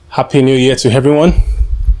Happy New Year to everyone.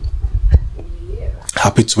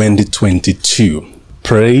 Happy 2022.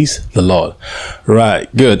 Praise the Lord.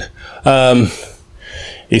 Right, good.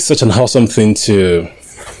 It's such an awesome thing to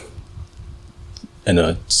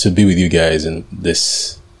be with you guys in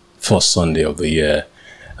this first Sunday of the year.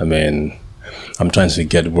 I mean, I'm trying to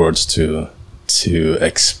get words to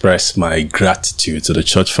express my gratitude to the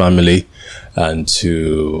church family and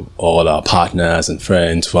to all our partners and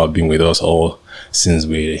friends who have been with us all since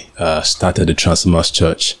we started the Transformers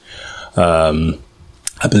Church. I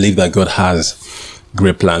believe that God has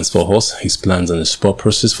great plans for us. His plans and His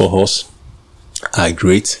purposes for us are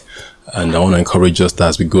great. And I want to encourage us that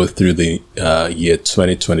as we go through the year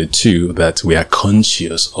 2022, that we are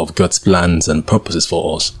conscious of God's plans and purposes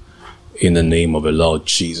for us in the name of the Lord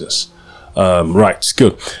Jesus. Right,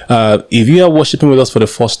 good. If you are worshiping with us for the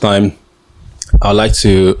first time, I'd like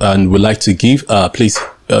to and would like to give, please,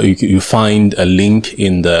 you find a link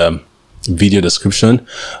in the video description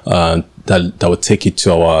that will take you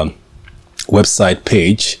to our website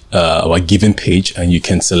page, our giving page, and you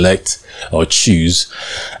can select or choose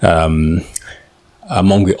among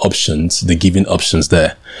the options, the giving options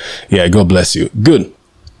there. Yeah, God bless you. Good.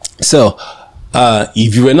 So,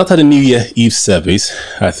 if you were not at the New Year Eve service,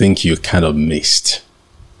 I think you kind of missed.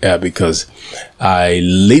 Yeah, because I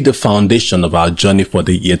laid the foundation of our journey for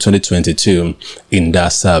the year 2022 in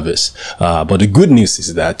that service. But the good news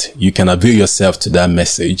is that you can avail yourself to that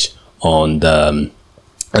message on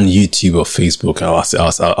YouTube or Facebook.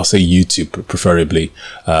 I'll say YouTube preferably,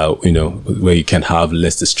 where you can have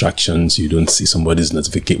less distractions. You don't see somebody's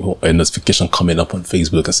notification coming up on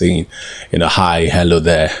Facebook and saying, hi, hello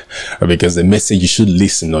there, because the message you should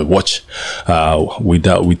listen or watch, with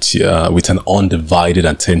an undivided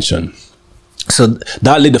attention. So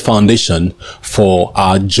that laid the foundation for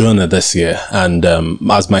our journey this year. And,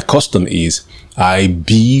 as my custom is, I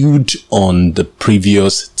build on the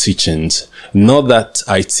previous teachings. Not that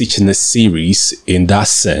I teach in a series in that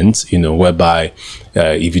sense, whereby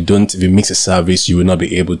if you miss a service, you will not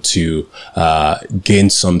be able to gain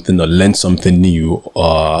something or learn something new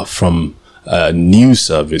from a new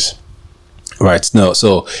service. Right. No.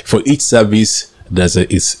 So for each service,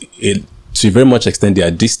 to very much extent they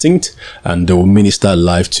are distinct and they will minister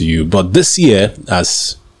live to you. But this year,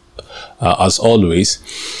 as always,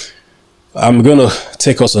 I'm going to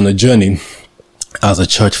take us on a journey as a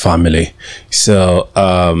church family. So,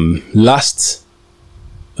 that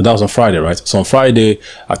was on Friday, right? So on Friday,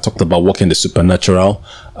 I talked about walking the supernatural.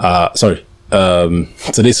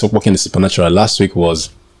 Today's walking the supernatural. Last week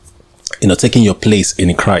was, taking your place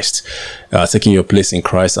in Christ,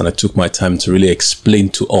 and I took my time to really explain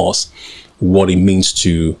to us what it means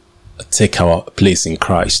to take our place in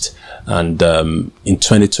Christ. And in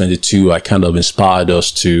 2022, I kind of inspired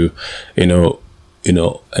us to,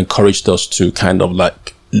 encouraged us to kind of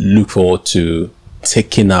like look forward to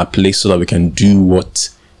taking our place so that we can do what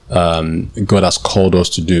God has called us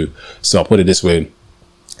to do. So I'll put it this way: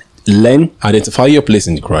 identify your place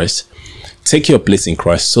in Christ, take your place in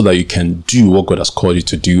Christ so that you can do what God has called you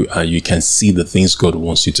to do and you can see the things God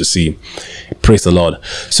wants you to see. Praise the Lord.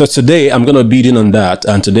 So today I'm going to be in on that,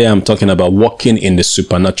 and today I'm talking about walking in the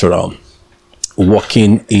supernatural.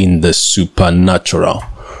 Walking in the supernatural.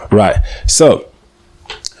 Right. So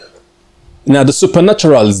now the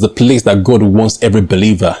supernatural is the place that God wants every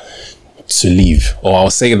believer to live. Or I'll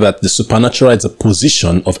say that the supernatural is a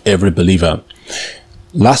position of every believer.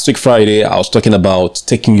 Last week, Friday, I was talking about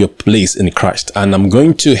taking your place in Christ, and I'm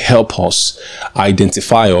going to help us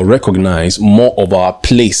identify or recognize more of our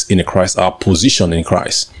place in Christ, our position in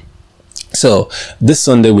Christ. So this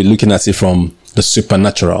Sunday, we're looking at it from the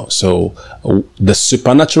supernatural. So the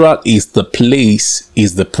supernatural is the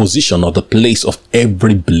position or the place of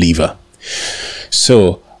every believer.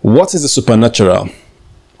 So what is the supernatural?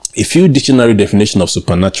 A few dictionary definition of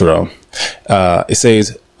supernatural. It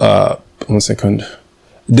says, one second.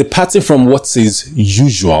 Departing from what is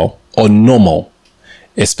usual or normal,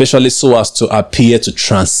 especially so as to appear to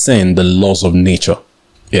transcend the laws of nature.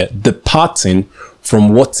 Yeah, departing from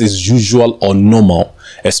what is usual or normal,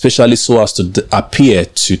 especially so as to appear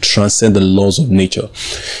to transcend the laws of nature.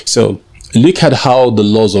 So look at how the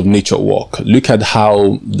laws of nature work. Look at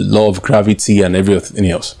how the law of gravity and everything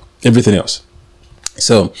else.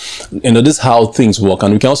 So, this is how things work.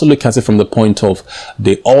 And we can also look at it from the point of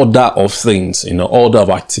the order of things, order of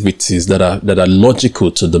activities that are logical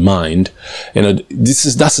to the mind. That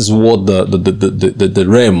is what the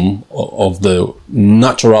realm of the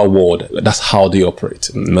natural world, that's how they operate.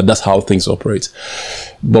 That's how things operate.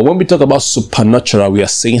 But when we talk about supernatural, we are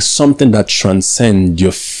saying something that transcends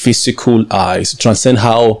your physical eyes, transcend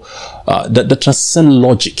that transcend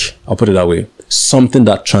logic. I'll put it that way. Something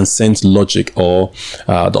that transcends logic or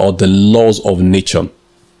the laws of nature.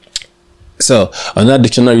 So another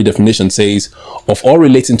dictionary definition says, of all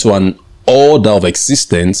relating to an order of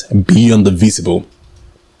existence beyond the visible.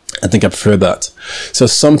 I think I prefer that. So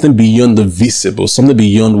something beyond the visible, something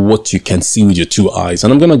beyond what you can see with your two eyes.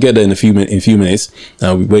 And I'm going to get there in a few minutes,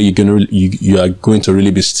 where you are going to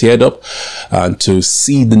really be stirred up and to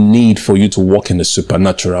see the need for you to walk in the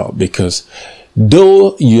supernatural, because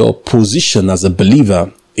though your position as a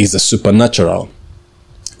believer is a supernatural,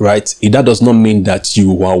 right? That does not mean that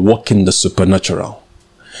you are walking the supernatural.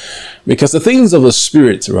 Because the things of the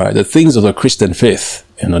spirit, right? The things of the Christian faith,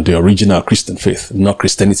 the original Christian faith, not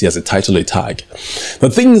Christianity as a title or tag. The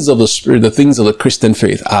things of the spirit, the things of the Christian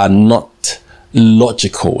faith are not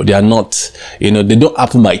logical. They are not, they don't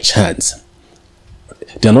happen by chance.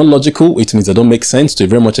 They are not logical, which means they don't make sense to a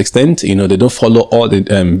very much extent. They don't follow all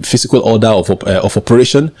the physical order of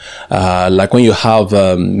operation. Like when you have,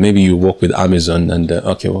 maybe you work with Amazon and,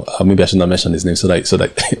 maybe I should not mention his name so that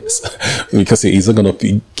because he's not going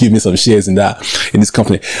to give me some shares in this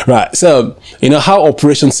company. Right. So, how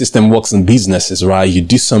operation system works in businesses, right? You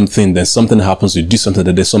do something, then something happens. You do something,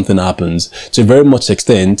 then something happens. To a very much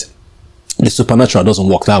extent, the supernatural doesn't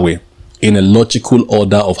work that way, in a logical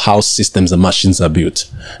order of how systems and machines are built.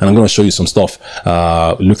 And I'm going to show you some stuff.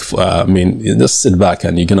 Just sit back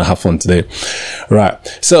and you're going to have fun today. Right.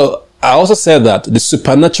 So I also said that the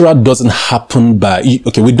supernatural doesn't happen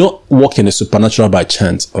we don't walk in the supernatural by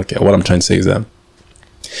chance. Okay. What I'm trying to say is that,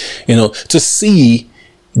 to see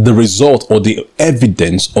the result or the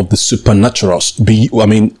evidence of the supernatural, something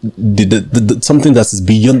that is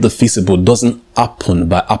beyond the visible doesn't happen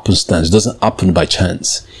by happenstance, doesn't happen by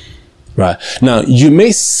chance. Right. Now, you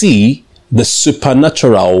may see the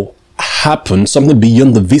supernatural happen, something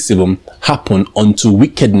beyond the visible happen unto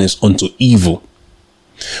wickedness, unto evil.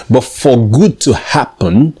 But for good to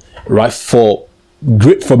happen, right, for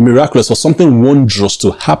miraculous, for something wondrous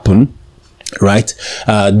to happen, right,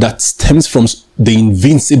 that stems from the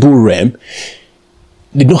invincible realm,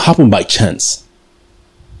 they don't happen by chance.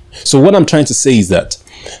 So what I'm trying to say is that,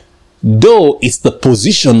 though it's the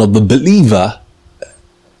position of the believer,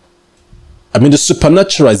 the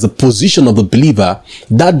supernatural is the position of the believer,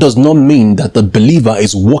 that does not mean that the believer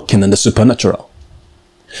is walking in the supernatural.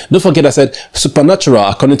 Don't forget I said supernatural,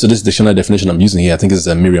 according to this dictionary definition I'm using here, I think it's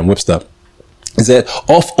Merriam-Webster, is that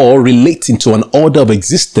of or relating to an order of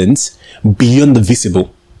existence beyond the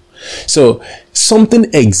visible. So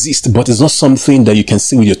something exists, but it's not something that you can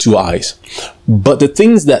see with your two eyes. But the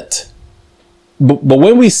things that, but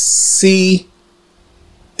when we see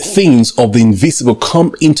things of the invisible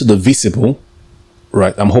come into the visible,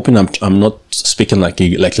 right? I'm hoping I'm not speaking like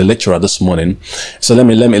a lecturer this morning. So let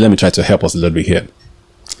me try to help us a little bit here,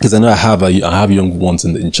 because I know I have young ones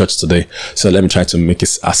in church today. So let me try to make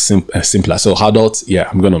it as simpler. So adults,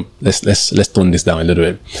 let's tone this down a little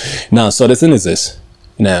bit. Now, so the thing is this.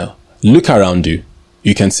 Now, look around you.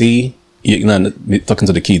 You can see, talking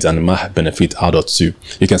to the kids, and it might benefit adults too.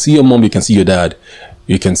 You can see your mom, you can see your dad.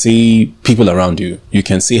 You can see people around you. You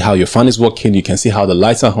can see how your fan is working. You can see how the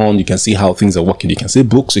lights are on. You can see how things are working. You can see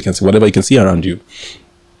books. You can see whatever you can see around you.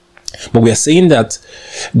 But we are saying that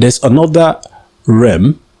there's another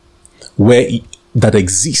realm that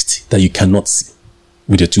exists that you cannot see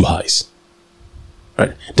with your two eyes.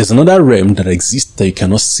 Right? There's another realm that exists that you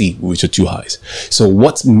cannot see with your two eyes. So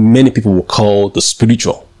what many people will call the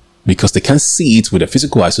spiritual, because they can't see it with their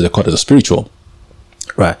physical eyes, so they call it the spiritual.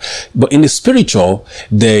 Right. But in the spiritual,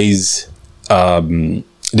 there's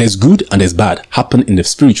good and there's bad happen in the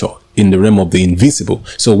spiritual, in the realm of the invisible.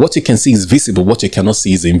 So what you can see is visible. What you cannot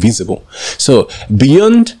see is invisible. So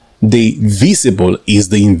beyond the visible is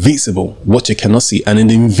the invisible, what you cannot see. And in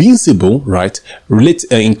the invisible, right,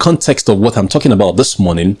 in context of what I'm talking about this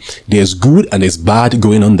morning, there's good and there's bad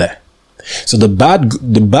going on there. So the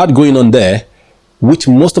bad going on there, which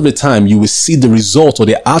most of the time you will see the result or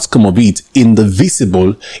the outcome of it in the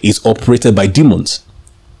visible, is operated by demons.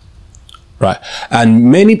 Right?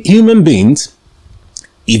 And many human beings,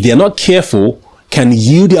 if they're not careful, can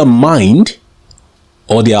yield their mind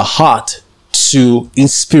or their heart to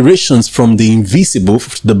inspirations from the invisible,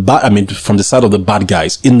 from the side of the bad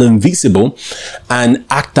guys in the invisible, and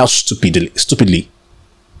act out stupidly.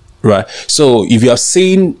 right? So if you have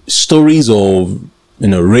seen stories of,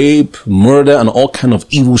 rape, murder, and all kind of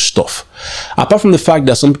evil stuff, apart from the fact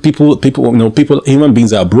that some people, human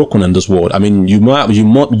beings are broken in this world. I mean, you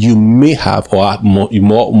may have,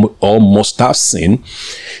 or must have seen,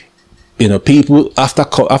 people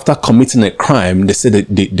after committing a crime, they say that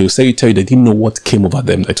they'll tell you they didn't know what came over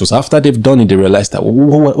them. It was after they've done it, they realized that,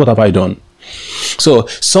 what have I done? So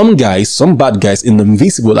some bad guys in the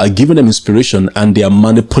invisible are giving them inspiration, and they are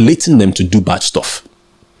manipulating them to do bad stuff.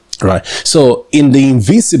 Right. So in the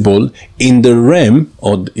invisible, in the realm,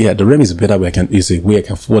 the realm is a better way I can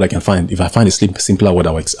find. If I find a simpler word,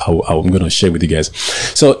 I'm going to share with you guys.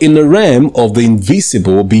 So in the realm of the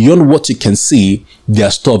invisible, beyond what you can see,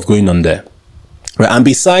 there's stuff going on there. Right. And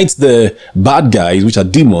besides the bad guys, which are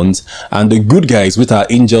demons, and the good guys, which are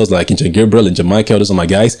angels like Angel Gabriel, Angel Michael, those are my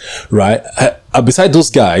guys, right? Beside those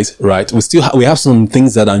guys, right, we have some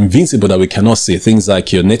things that are invincible that we cannot see. Things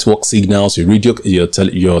like your network signals, your radio,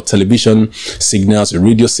 your television signals, your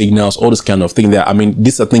radio signals, all this kind of thing there. I mean,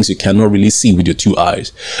 these are things you cannot really see with your two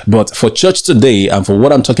eyes. But for church today, and for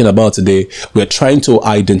what I'm talking about today, we're trying to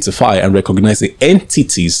identify and recognize the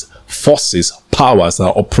entities, forces, powers that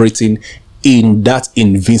are operating in that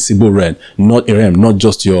invincible realm, not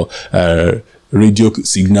just your radio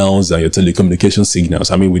signals and your telecommunication signals.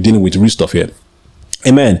 I mean, we're dealing with real stuff here.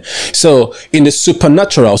 Amen. So in the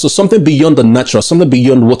supernatural, so something beyond the natural, something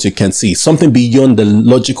beyond what you can see, something beyond the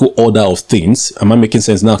logical order of things. Am I making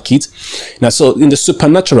sense now, Keith? Now, so in the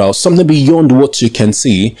supernatural, something beyond what you can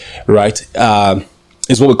see, right,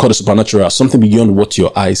 is what we call the supernatural, something beyond what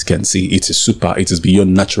your eyes can see. It is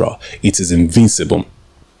beyond natural. It is invincible.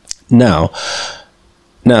 Now,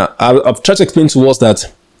 I've tried to explain to us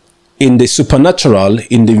that in the supernatural,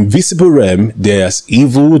 in the invisible realm, there's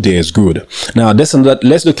evil, there's good. Now, let's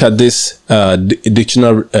look at this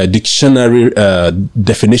dictionary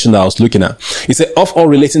definition that I was looking at. It said, of or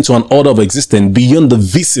relating to an order of existence beyond the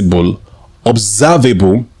visible,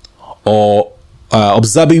 observable, or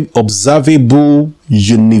observable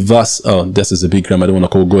universe. Oh, this is a big grammar. I don't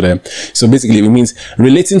want to go there. So basically, it means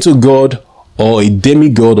relating to God, or a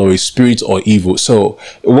demigod, or a spirit, or evil. So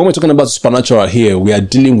when we're talking about supernatural here, we are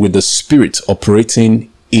dealing with the spirit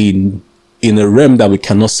operating in a realm that we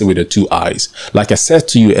cannot see with the two eyes. Like I said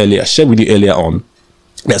to you earlier, I shared with you earlier on,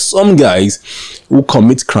 there's some guys who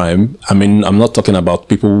commit crime. I mean, I'm not talking about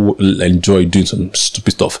people who enjoy doing some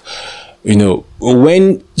stupid stuff.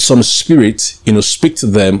 When some spirit, speak to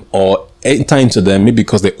them or enter into them, maybe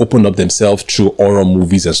because they open up themselves through horror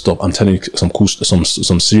movies and stuff. I'm telling you some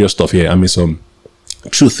serious stuff here. I mean, some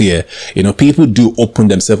truth here. People do open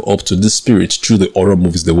themselves up to this spirit through the horror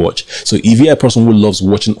movies they watch. So if you're a person who loves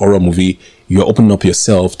watching horror movie, you're opening up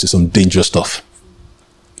yourself to some dangerous stuff.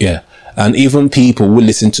 Yeah. And even people who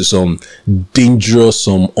listen to some dangerous,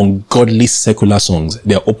 some ungodly secular songs,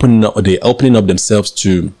 they're opening up themselves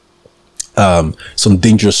to some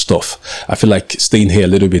dangerous stuff. I feel like staying here a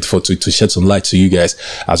little bit to shed some light to you guys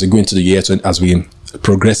as we go into the year, as we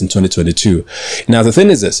progress in 2022. Now, the thing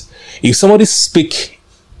is this: if somebody speak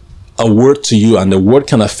a word to you and the word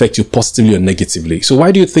can affect you positively or negatively, so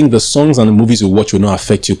why do you think the songs and the movies you watch will not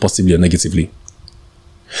affect you positively or negatively?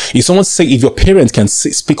 If your parents can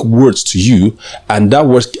speak words to you, and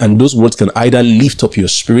those words can either lift up your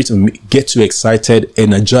spirit and get you excited,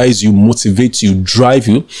 energize you, motivate you, drive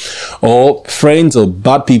you, or friends or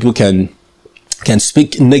bad people can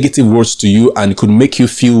speak negative words to you and it could make you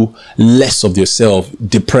feel less of yourself,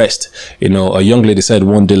 depressed. A young lady said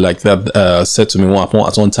one day like that, said to me at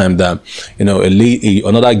one time that,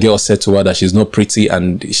 another girl said to her that she's not pretty,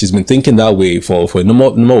 and she's been thinking that way for a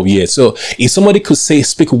number of years. So if somebody could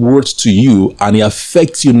speak words to you and it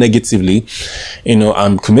affects you negatively,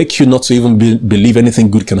 and could make you not to even believe anything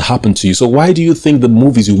good can happen to you. So why do you think the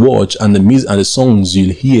movies you watch and the music and the songs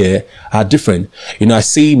you hear are different? I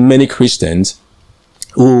see many Christians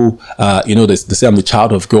who, they say I'm the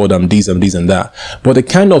child of God, I'm this, I'm this and that. But the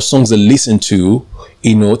kind of songs they listen to,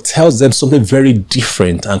 tells them something very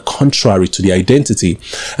different and contrary to the identity.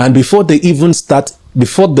 And before the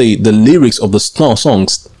lyrics of the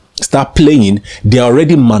songs start playing, they're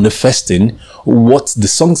already manifesting what the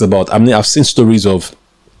song's about. I mean, I've seen stories of,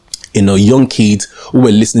 young kids who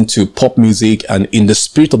were listening to pop music, and in the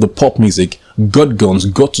spirit of the pop music, got guns,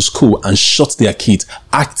 got to school and shot their kids,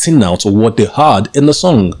 acting out what they heard in the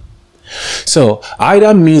song. So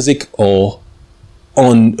either music or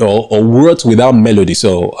words without melody.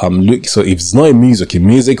 So if it's not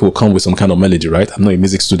music will come with some kind of melody, right? I'm not a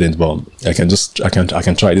music student, but I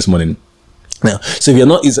can try this morning. Now, so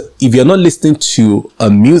if you're not listening to a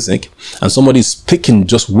music and somebody's speaking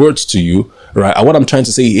just words to you, right? And what I'm trying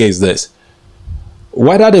to say here is this: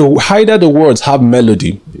 Either the words have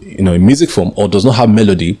melody, in music form, or does not have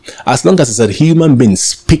melody, as long as it's a human being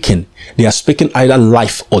speaking, they are speaking either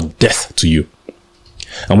life or death to you.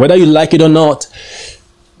 And whether you like it or not,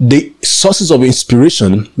 the sources of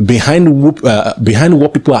inspiration behind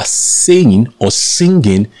what people are saying or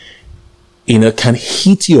singing, can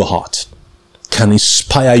hit your heart, can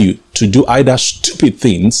inspire you to do either stupid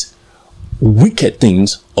things, wicked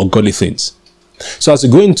things, or godly things. So as we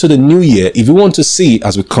go into the new year, if you want to see,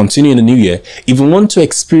 as we continue in the new year, if you want to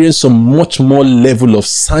experience some much more level of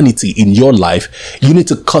sanity in your life, you need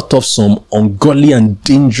to cut off some ungodly and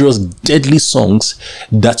dangerous, deadly songs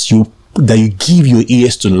that you give your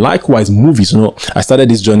ears to. Likewise, movies. I started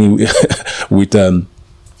this journey with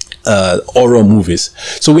horror movies.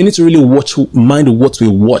 So we need to really mind what we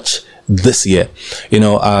watch this year.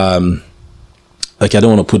 Like, I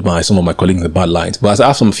don't want to put some of my colleagues in the bad light, but I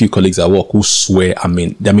have a few colleagues at work who swear. I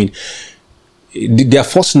mean, their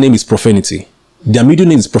first name is profanity. Their middle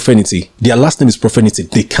name is profanity. Their last name is profanity.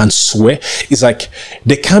 They can swear. It's like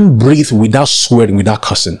they can't breathe without swearing, without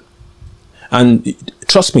cussing. And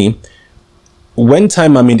trust me,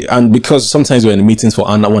 and because sometimes we're in meetings for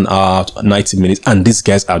 1 hour, 90 minutes, and these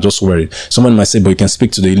guys are just swearing. Someone might say, but you can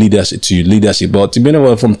speak to the leadership, but to be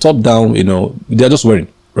honest, from top down, they're just swearing.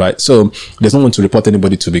 Right. So there's no one to report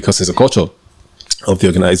anybody to, because it's a culture of the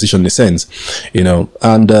organization in a sense,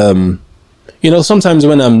 and, sometimes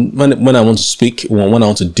when I want to speak, when I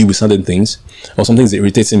want to deal with certain things or something is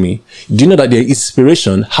irritating me, do you know that the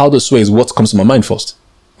inspiration, how to swear, is what comes to my mind first?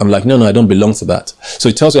 I'm like, no, I don't belong to that. So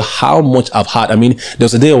it tells you how much I've had. There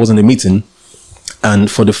was a day I was in a meeting, and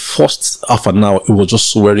for the first half an hour, it was just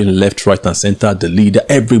swearing left, right, and center, the leader,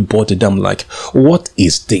 everybody. I'm like, what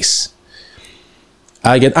is this?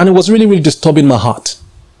 And it was really, really disturbing my heart.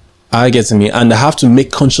 And I have to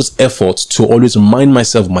make conscious efforts to always remind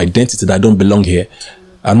myself of my identity, that I don't belong here.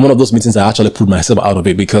 And one of those meetings, I actually put myself out of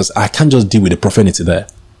it, because I can't just deal with the profanity there.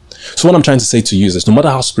 So what I'm trying to say to you is this: no matter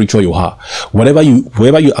how spiritual you are, whoever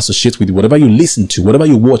you associate with, whatever you listen to, whatever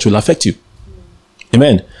you watch will affect you.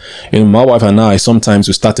 Amen. My wife and I, sometimes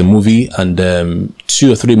we start a movie, and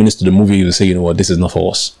 2 or 3 minutes to the movie, we say, this is not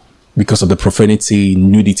for us, because of the profanity,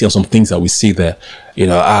 nudity, and some things that we see there.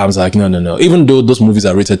 I was like, no. Even though those movies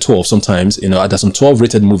are rated 12, sometimes, there's some 12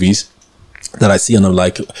 rated movies that I see, and I'm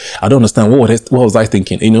like, I don't understand. What was I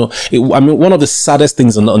thinking? One of the saddest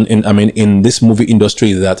things in this movie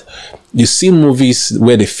industry is that you see movies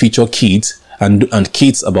where they feature kids and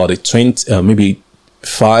kids about 20, maybe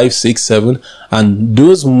 5, 6, 7, and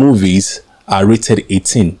those movies are rated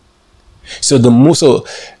 18. So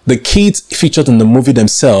the kids featured in the movie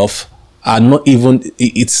themselves are not even,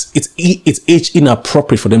 it's age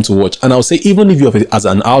inappropriate for them to watch. And I would say, even if as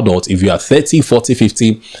an adult, if you are 30, 40,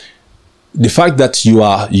 50, the fact that you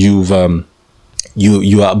are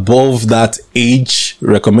above that age,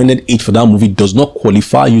 recommended age for that movie, does not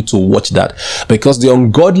qualify you to watch that, because the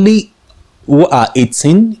ungodly who are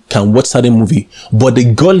 18 can watch certain movie, but the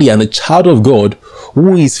godly and the child of God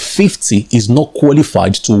who is 50 is not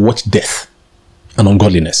qualified to watch death and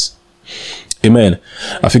ungodliness. Amen.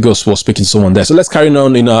 I think I was speaking to someone there. So let's carry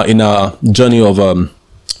on in our journey of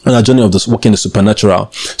this walking the supernatural.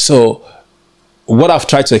 So what I've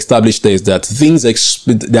tried to establish there is that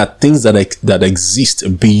there are things that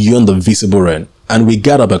exist beyond the visible realm, and we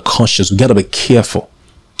gotta be conscious. We gotta be careful.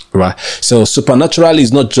 Right. So supernatural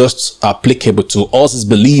is not just applicable to us as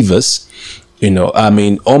believers,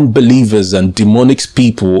 unbelievers and demonic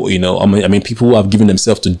people, people who have given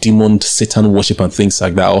themselves to demon, Satan worship and things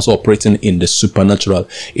like that, also operating in the supernatural,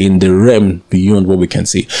 in the realm beyond what we can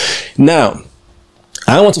see. Now,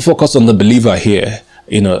 I want to focus on the believer here.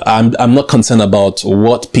 I'm not concerned about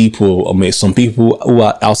what some people who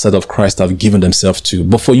are outside of Christ have given themselves to.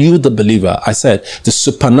 But for you, the believer, I said the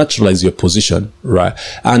supernatural is your position, right?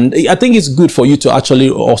 And I think it's good for you to actually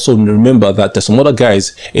also remember that there's some other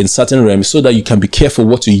guys in certain realms, so that you can be careful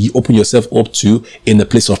what you open yourself up to in the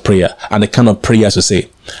place of prayer, and the kind of prayers you say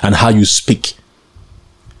and how you speak.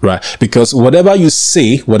 Right? Because whatever you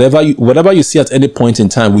say, whatever you see at any point in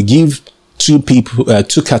time, we give two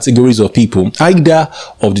categories of people, either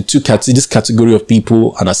of this category of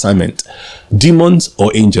people, an assignment: demons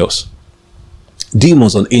or angels.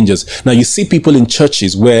 Demons and angels. Now you see people in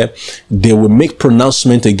churches where they will make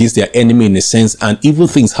pronouncement against their enemy, in a sense, and evil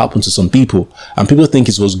things happen to some people, and people think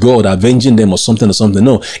it was God avenging them or something.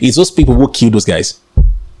 No, it's those people who killed those guys.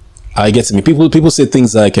 I get me. People say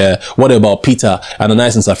things like, what about Peter,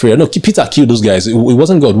 Ananias, and Sapphira? No, Peter killed those guys. It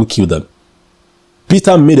wasn't God who killed them.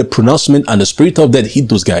 Peter made a pronouncement, and the spirit of death hit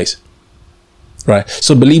those guys. Right.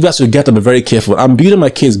 So believers, you get to be very careful. I'm building my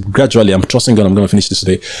case gradually. I'm trusting God. I'm going to finish this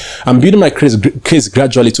today. I'm building my case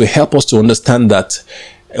gradually to help us to understand that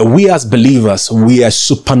we as believers, we are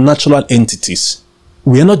supernatural entities.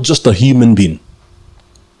 We are not just a human being.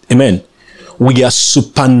 Amen. We are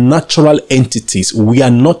supernatural entities. We are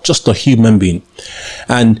not just a human being.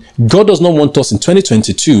 And God does not want us in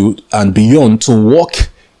 2022 and beyond to walk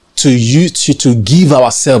to give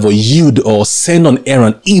ourselves or yield or send on air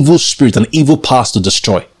an evil spirit and evil powers to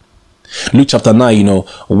destroy. Luke chapter 9,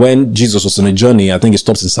 when Jesus was on a journey, I think he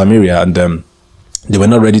stopped in Samaria, and they were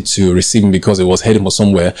not ready to receive him because he was heading for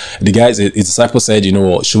somewhere. His disciples said,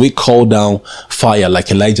 should we call down fire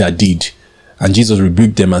like Elijah did? And Jesus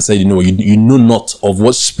rebuked them and said, you know not of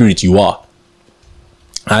what spirit you are.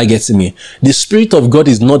 I get to me. The Spirit of God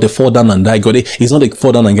is not a fall down and die God. It's not a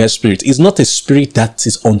fall down and die spirit. It's not a spirit that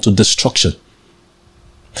is unto destruction.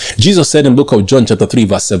 Jesus said in the book of John chapter 3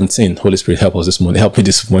 verse 17, Holy Spirit, help us this morning. Help me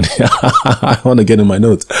this morning. I want to get in my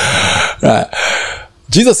notes. Right.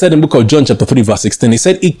 Jesus said in the book of John chapter 3 verse 16, he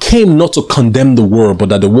said, he came not to condemn the world, but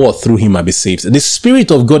that the world through him might be saved. The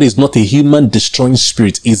Spirit of God is not a human destroying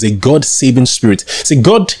spirit. It's a God saving spirit. See,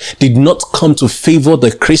 God did not come to favor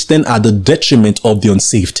the Christian at the detriment of the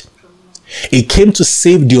unsaved. He came to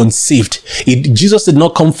save the unsaved. Jesus did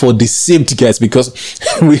not come for the saved guys, because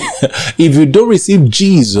if you don't receive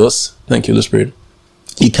Jesus, thank you, Holy Spirit,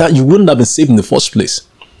 you wouldn't have been saved in the first place.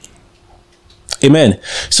 Amen.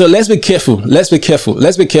 So let's be careful. Let's be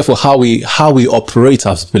careful how we operate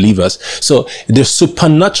as believers. So the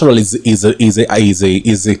supernatural is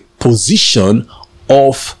a position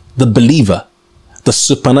of the believer. The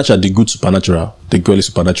supernatural, the good supernatural, the godly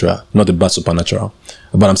supernatural, not the bad supernatural.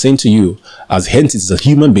 But I'm saying to you, as entities, as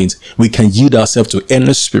human beings, we can yield ourselves to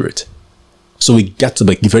any spirit. So we got to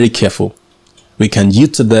be very careful. We can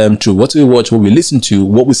yield to them through what we watch, what we listen to,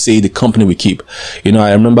 what we say, the company we keep.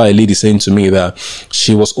 I remember a lady saying to me that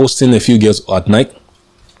she was hosting a few girls at night,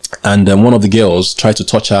 and one of the girls tried to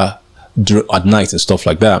touch her at night and stuff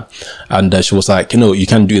like that. And she was like, you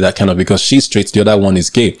can't do that kind of, because she's straight, the other one is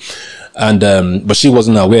gay. And but she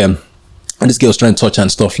wasn't aware. And this girl was trying to touch her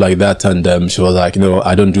and stuff like that. And she was like,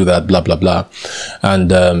 I don't do that, blah, blah, blah.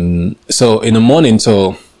 And so in the morning,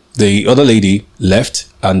 so the other lady left,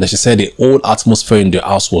 and she said the whole atmosphere in the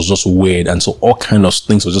house was just weird, and so all kind of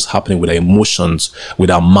things were just happening with her emotions, with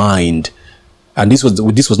her mind, and this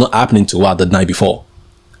was not happening to her the night before,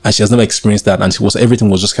 and she has never experienced that, and everything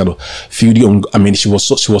was just kind of feuding. I mean, she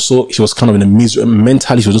was kind of in a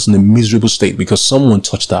mentally, she was just in a miserable state because someone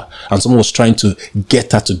touched her, and someone was trying to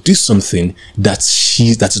get her to do something that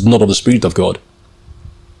is not of the Spirit of God.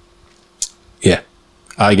 Yeah.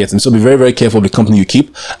 I get them. So be very, very careful of the company you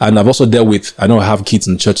keep. And I've also dealt with, I know I have kids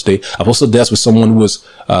in church today. I've also dealt with someone who was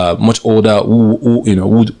much older,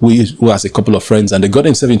 who has a couple of friends, and they got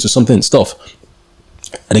themselves into something stuff.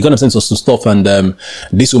 And they got themselves into some stuff, and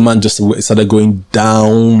this woman just started going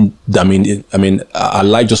down. I mean, her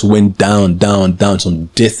life just went down, some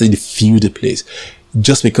deathly feud place.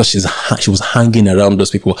 Just because she was hanging around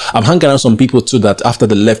those people. I'm hanging around some people too that after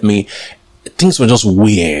they left me, things were just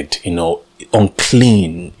weird,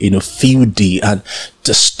 unclean, filthy, and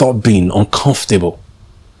disturbing, uncomfortable.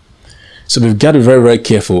 So we've got to be very, very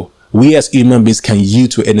careful. We as human beings can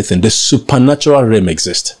yield to anything. The supernatural realm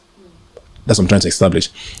exists. That's what I'm trying to establish.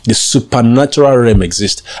 The supernatural realm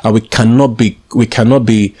exists, and we cannot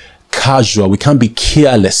be casual. We can't be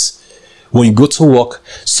careless. When you go to work,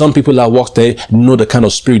 some people that work there know the kind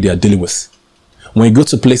of spirit they are dealing with. When you go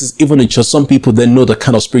to places, even in church, some people, they know the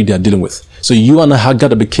kind of spirit they are dealing with. So you and I have got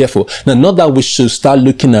to be careful. Now, not that we should start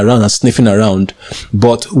looking around and sniffing around,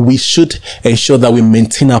 but we should ensure that we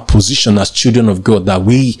maintain our position as children of God, that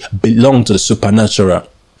we belong to the supernatural.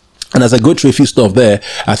 And as I go through a few stuff there,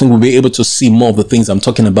 I think we'll be able to see more of the things I'm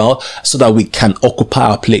talking about so that we can occupy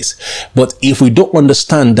our place. But if we don't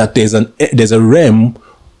understand that there's a realm,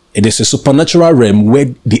 there's a supernatural realm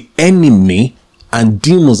where the enemy and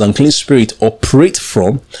demons and clean spirit operate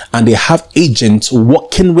from, and they have agents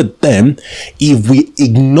working with them. If we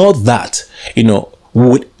ignore that,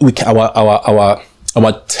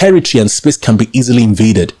 our territory and space can be easily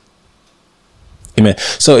invaded. Amen.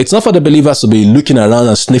 So it's not for the believers to be looking around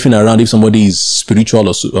and sniffing around if somebody is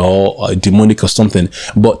spiritual or demonic or something.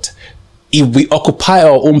 But if we occupy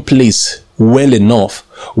our own place well enough,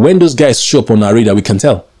 when those guys show up on our radar, we can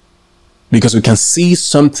tell. Because we can see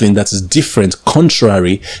something that is different,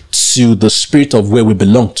 contrary to the spirit of where we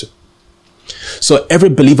belong to. So every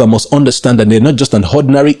believer must understand that they're not just an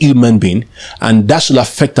ordinary human being, and that should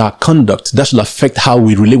affect our conduct. That should affect how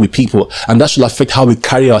we relate with people, and that should affect how we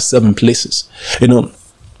carry ourselves in places.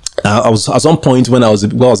 I was at some point when I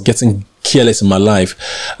was getting careless in my life,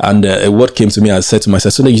 and a word came to me. I said to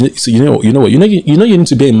myself, "So you know what? You need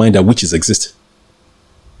to bear in mind that witches exist.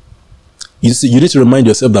 You need to remind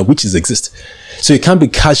yourself that witches exist. So you can't be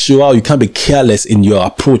casual, you can't be careless in your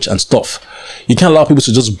approach and stuff. You can't allow people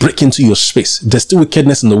to just break into your space. There's still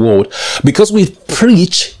wickedness in the world. Because we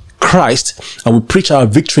preach Christ and we preach our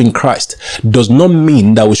victory in Christ does not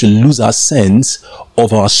mean that we should lose our sense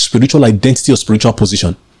of our spiritual identity or spiritual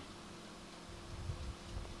position.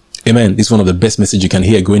 Amen. This is one of the best messages you can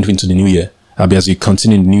hear going into the new year, as you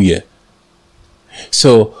continue in the new year.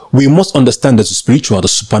 So we must understand that the spiritual, the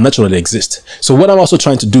supernatural exist. So what I'm also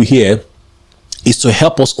trying to do here is to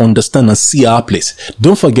help us understand and see our place.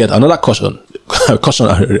 Don't forget another caution,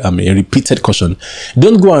 a repeated caution.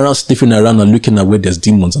 Don't go around sniffing around and looking at where there's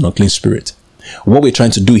demons and unclean spirit. What we're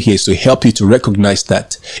trying to do here is to help you to recognize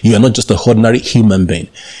that you are not just an ordinary human being.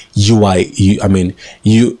 Your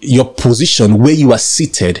position where you are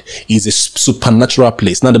seated is a supernatural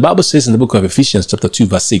place. Now, the Bible says in the book of Ephesians chapter 2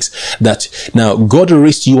 verse 6 that now God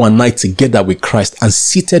raised you and I together with Christ and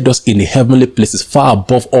seated us in the heavenly places far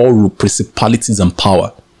above all principalities and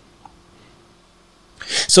power.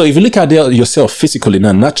 So if you look at yourself physically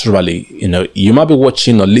now, naturally, you might be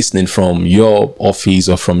watching or listening from your office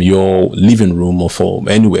or from your living room or from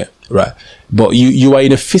anywhere, right? But you are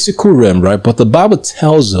in a physical realm, right? But the Bible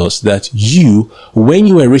tells us that when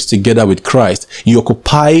you are raised together with Christ, you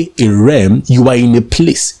occupy a realm, you are in a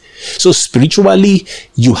place. So spiritually,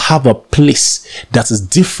 you have a place that is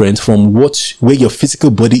different from where your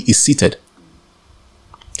physical body is seated.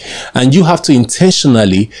 And you have to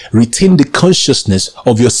intentionally retain the consciousness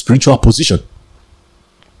of your spiritual position.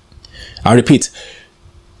 I repeat,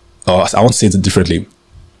 I want to say it differently.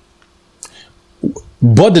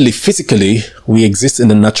 Bodily, physically, we exist in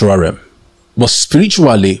the natural realm. But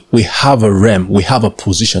spiritually, we have a realm, we have a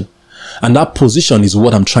position. And that position is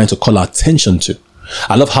what I'm trying to call our attention to.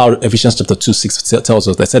 I love how Ephesians chapter 2:6 tells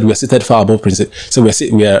us. They said we are seated far above principle. So let's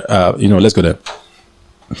go there.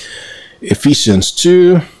 Ephesians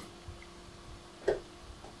 2.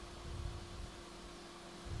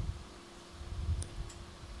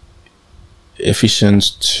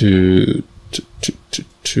 Ephesians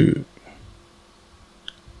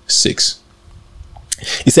 2:6.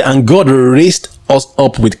 He said, and God raised us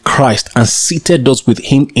up with Christ and seated us with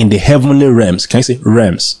him in the heavenly realms. Can I say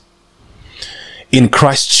realms? In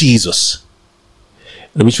Christ Jesus.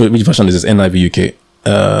 Which version is this? NIV UK.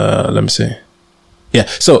 Let me see. Yeah,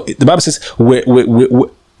 so the Bible says,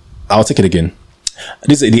 I'll take it again.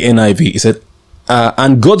 This is the NIV. It said,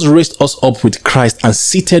 and God raised us up with Christ and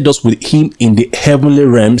seated us with him in the heavenly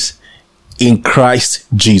realms in Christ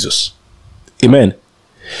Jesus. Amen.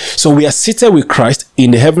 So we are seated with Christ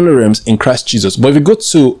in the heavenly realms in Christ Jesus. But if you go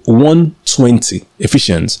to 1:20,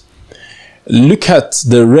 Ephesians, look at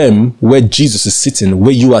the realm where Jesus is sitting,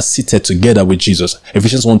 where you are seated together with Jesus.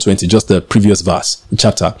 Ephesians 1:20, just the previous verse,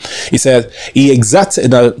 chapter. He said, he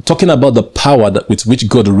exacted, talking about the power with which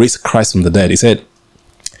God raised Christ from the dead. He said,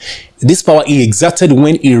 this power he exerted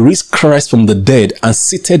when he raised Christ from the dead and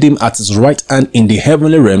seated him at his right hand in the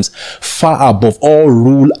heavenly realms, far above all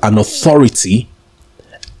rule and authority,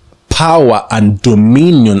 power and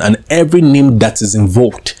dominion and every name that is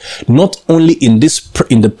invoked, not only in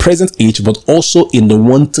the present age, but also in the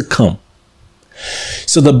one to come.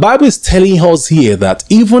 So the Bible is telling us here that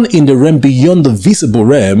even in the realm beyond the visible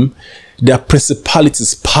realm, there are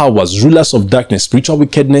principalities, powers, rulers of darkness, spiritual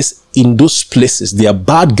wickedness in those places. There are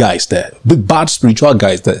bad guys there, bad spiritual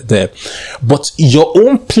guys there. But your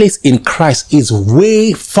own place in Christ is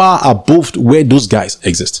way far above where those guys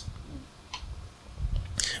exist.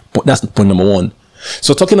 But that's point number one.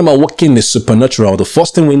 So talking about working in the supernatural, the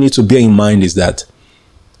first thing we need to bear in mind is that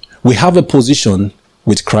we have a position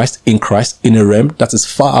with Christ, in a realm that is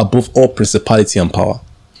far above all principality and power.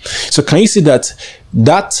 So can you see that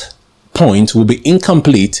point will be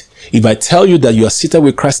incomplete if I tell you that you are seated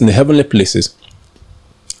with Christ in the heavenly places,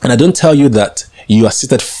 and I don't tell you that you are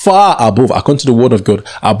seated far above, according to the word of God,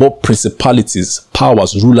 above principalities,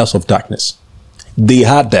 powers, rulers of darkness. They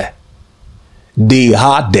are there.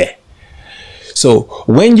 So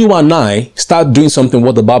when you and I start doing something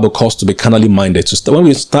what the Bible calls to be carnally minded, when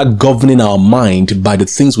we start governing our mind by the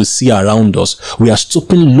things we see around us, we are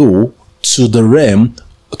stooping low to the realm,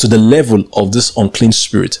 to the level of this unclean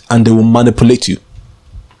spirit, and they will manipulate you.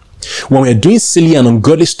 When we are doing silly and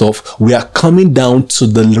ungodly stuff, we are coming down to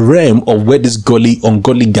the realm of where these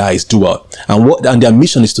ungodly guys do out, and their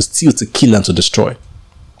mission is to steal, to kill, and to destroy.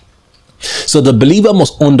 So the believer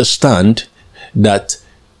must understand that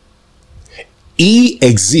he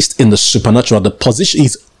exists in the supernatural. The position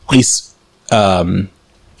is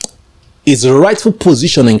His rightful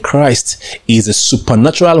position in Christ is a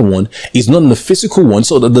supernatural one, is not a physical one,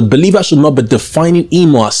 so that the believer should not be defining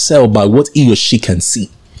him or herself by what he or she can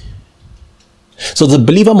see. So the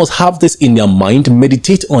believer must have this in their mind,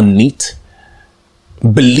 meditate on it,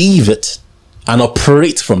 believe it, and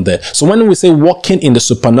operate from there. So when we say walking in the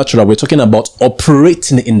supernatural, we're talking about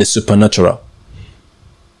operating in the supernatural.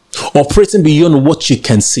 Operating beyond what you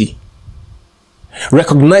can see.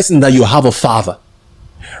 Recognizing that you have a Father.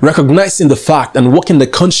 Recognizing the fact and walking the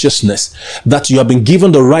consciousness that you have been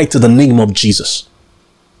given the right to the name of Jesus.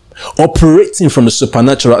 Operating from the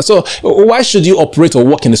supernatural. So why should you operate or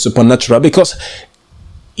walk in the supernatural? Because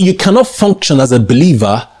you cannot function as a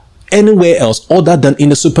believer anywhere else other than in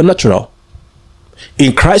the supernatural.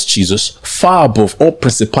 In Christ Jesus, far above all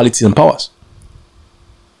principalities and powers.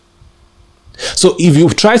 So if you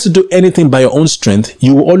try to do anything by your own strength,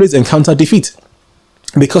 you will always encounter defeat.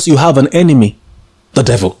 Because you have an enemy, the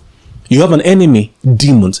devil. You have an enemy,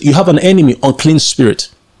 demons. You have an enemy, unclean spirit.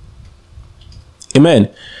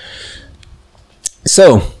 Amen.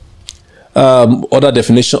 So, other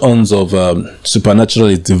definitions of supernatural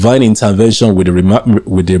is divine intervention with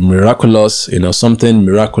the miraculous, something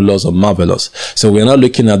miraculous or marvelous. So we're now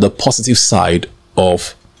looking at the positive side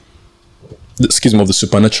of the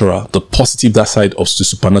supernatural, the positive that side of the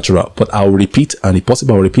supernatural. But I'll repeat, and if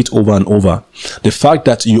possible, I'll repeat over and over. The fact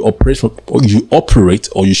that you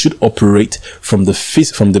should operate from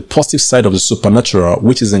the positive side of the supernatural,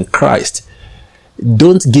 which is in Christ.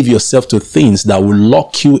 Don't give yourself to things that will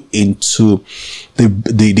lock you into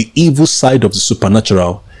the evil side of the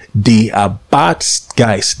supernatural. They are bad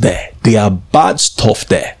guys there. They are bad stuff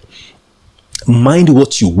there. Mind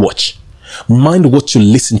what you watch. Mind what you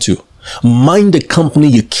listen to. Mind the company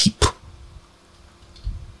you keep.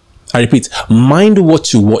 I repeat, mind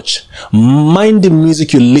what you watch. Mind the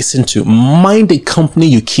music you listen to. Mind the company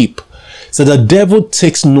you keep. So the devil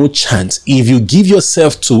takes no chance. If you give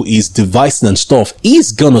yourself to his devices and stuff,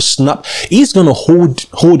 he's gonna snap. He's gonna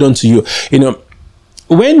hold on to you.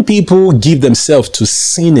 When people give themselves to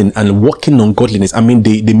sinning and walking on godliness,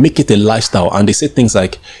 they make it a lifestyle, and they say things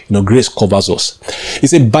like, grace covers us. He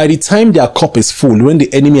said, by the time their cup is full, when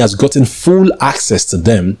the enemy has gotten full access to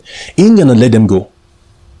them, he ain't gonna let them go.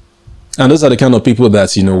 And those are the kind of people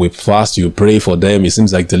that, we fast, you pray for them. It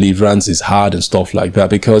seems like deliverance is hard and stuff like that,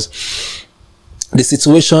 because the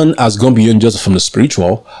situation has gone beyond just from the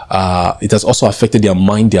spiritual. It has also affected their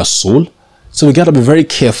mind, their soul. So we got to be very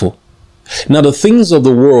careful. Now, the things of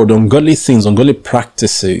the world, ungodly things, ungodly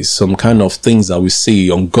practices, some kind of things that we see,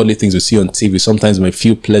 ungodly things we see on TV, sometimes may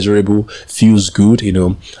feel pleasurable, feels good.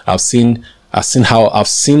 I've seen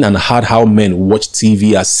and heard how men watch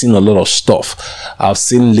TV. I've seen a lot of stuff. I've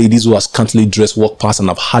seen ladies who are scantily dressed walk past, and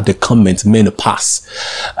I've had the comment, men pass,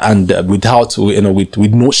 and without,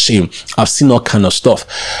 with no shame. I've seen all kind of stuff.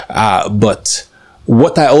 But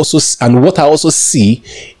what I also see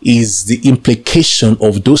is the implication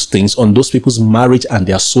of those things on those people's marriage and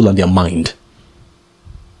their soul and their mind.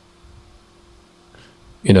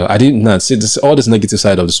 I didn't see this, all this negative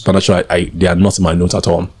side of the supernatural. They are not in my notes at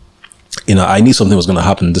all. I knew something was going to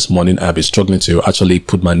happen this morning. I've been struggling to actually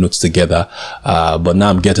put my notes together. But now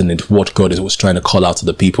I'm getting into what God was trying to call out to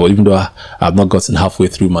the people, even though I've not gotten halfway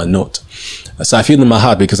through my note. So I feel in my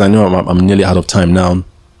heart, because I know I'm nearly out of time now.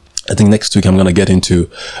 I think next week I'm going to get into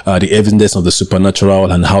the evidence of the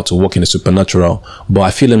supernatural and how to walk in the supernatural. But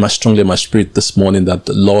I feel strongly in my spirit this morning that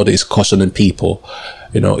the Lord is cautioning people,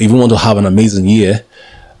 if you want to have an amazing year,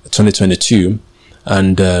 2022,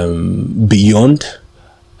 and beyond.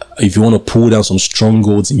 If you want to pull down some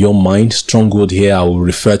strongholds in your mind, stronghold here I will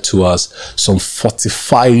refer to as some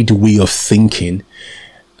fortified way of thinking.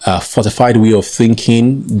 Fortified way of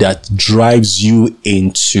thinking that drives you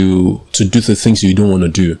to do the things you don't want to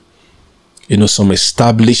do. Some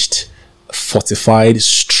established, fortified,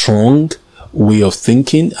 strong way of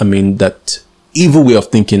thinking. That evil way of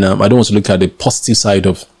thinking. I don't want to look at the positive side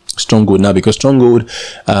of stronghold now, because stronghold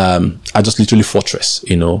are just literally fortress,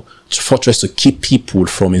 fortress to keep people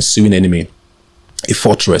from ensuing enemy. A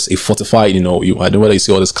fortress, a fortified, I don't know whether you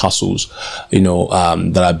see all these castles,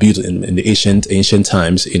 that are built in the ancient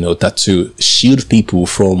times, that to shield people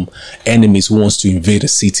from enemies who wants to invade a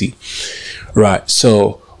city. Right.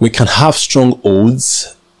 So we can have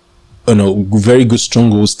strongholds, very good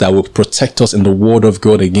strongholds that will protect us in the word of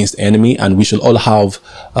God against enemy. And we should all have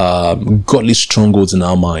godly strongholds in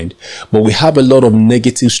our mind. But we have a lot of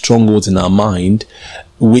negative strongholds in our mind,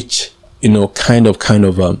 which, when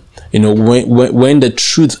the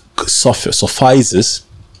truth suffices,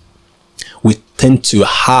 we tend to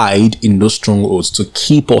hide in those strongholds to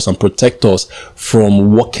keep us and protect us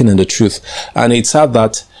from walking in the truth. And it's sad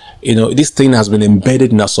that This thing has been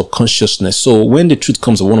embedded in our subconsciousness. So when the truth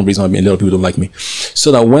comes, one of the reasons why a lot of people don't like me,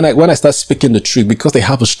 so that when I start speaking the truth, because they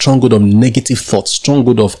have a stronghold of negative thoughts,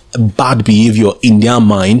 stronghold of bad behavior in their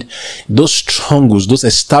mind, those strongholds, those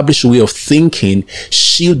established way of thinking,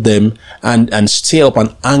 shield them and stir up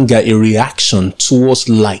an anger, a reaction towards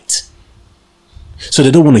light. So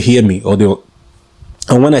they don't want to hear me,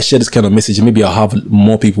 and when I share this kind of message, maybe I'll have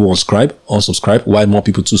more people unsubscribe, while more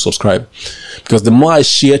people to subscribe. Because the more I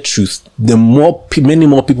share truth, the many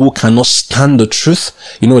more people who cannot stand the truth,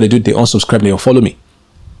 you know what they do? They unsubscribe, they unfollow me.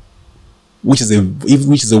 Which is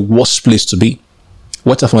a worst place to be.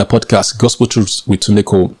 Watch out for my podcast, Gospel Truths with Tunde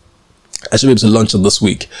Cole. I should be able to launch it this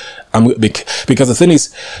week. Because the thing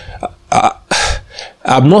is,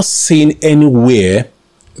 I'm not seeing anywhere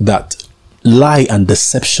that lie and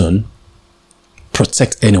deception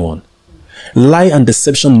protect anyone. Lie and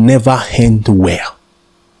deception never end well.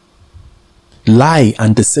 Lie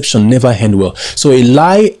and deception never end well. So a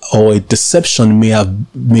lie or a deception may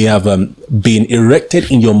have been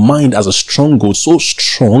erected in your mind as a stronghold, so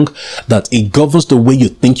strong that it governs the way you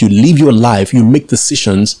think, you live your life, you make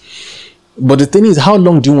decisions. But the thing is, how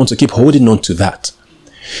long do you want to keep holding on to that?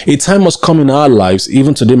 A time must come in our lives,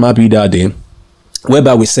 even today might be that day,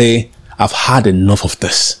 whereby we say, I've had enough of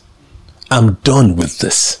this. I'm done with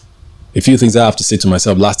this. A few things I have to say to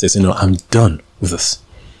myself last is, I'm done with this.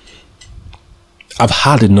 I've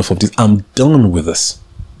had enough of this. I'm done with this.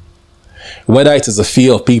 Whether it is a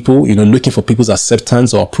fear of people, looking for people's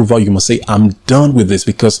acceptance or approval, you must say, I'm done with this,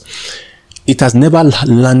 because it has never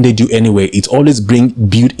landed you anywhere. It always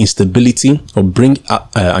build instability or bring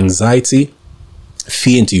anxiety,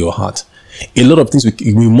 fear into your heart. A lot of things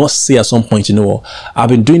we must say at some point, I've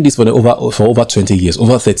been doing this for over 20 years,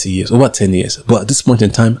 over 30 years, over 10 years. But at this point in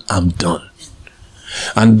time, I'm done.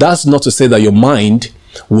 And that's not to say that your mind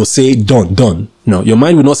will say done. No, your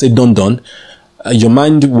mind will not say done. Your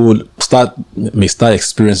mind may start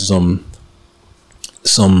experiencing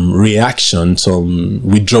some reaction, some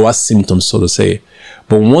withdrawal symptoms, so to say.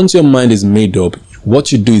 But once your mind is made up,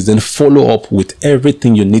 what you do is then follow up with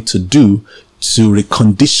everything you need to do to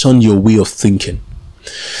recondition your way of thinking.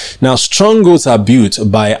 Now, strongholds are built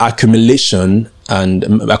by accumulation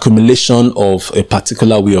of a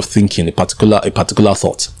particular way of thinking, a particular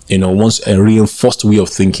thought. Once a reinforced way of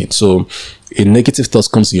thinking. So, a negative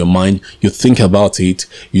thought comes to your mind, you think about it,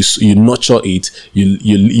 you nurture it,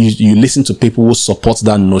 you listen to people who support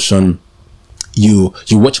that notion. You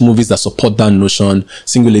watch movies that support that notion.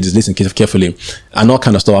 Single ladies, listen carefully, and all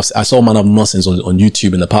kind of stuff. I saw a man of nonsense on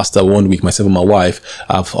YouTube in the past 1 week. Myself and my wife,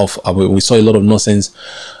 we saw a lot of nonsense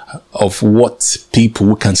of what people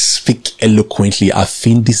who can speak eloquently are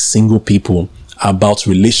offending single people about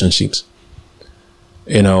relationships.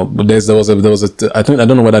 But there was a I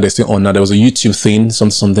don't know whether they're still on now. There was a YouTube thing,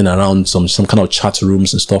 something around some kind of chat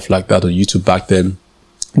rooms and stuff like that on YouTube back then.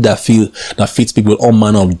 That feeds people with all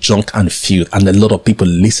manner of junk and filth, and a lot of people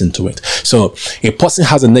listen to it. So a person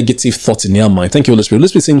has a negative thought in their mind. Thank you, Holy Spirit. Holy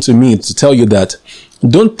Spirit saying to me to tell you that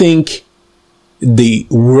don't think the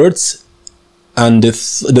words and the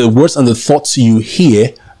thoughts you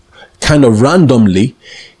hear kind of randomly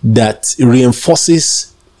that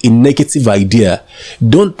reinforces a negative idea.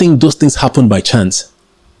 Don't think those things happen by chance.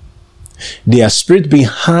 There are spirits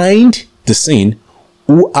behind the scene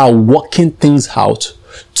who are working things out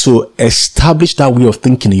to establish that way of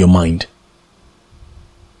thinking in your mind.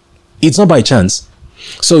 It's not by chance.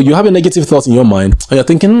 So you have a negative thought in your mind, and you're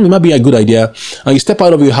thinking, it might be a good idea, and you step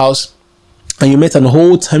out of your house, and you met an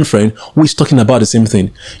whole time friend who is talking about the same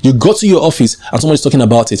thing. You go to your office, and someone's talking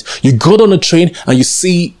about it. You go on a train, and you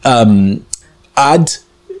see ad,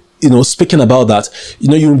 speaking about that.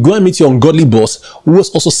 You go and meet your ungodly boss who was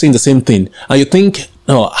also saying the same thing, and you think,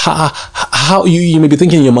 how you may be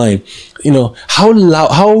thinking in your mind, how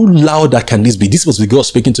loud can this be? This was the God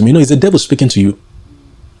speaking to me. No, it's the devil speaking to you.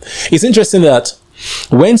 It's interesting that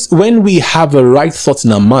when we have a right thought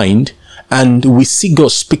in our mind and we see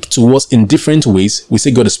God speak to us in different ways, we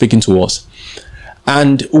say God is speaking to us.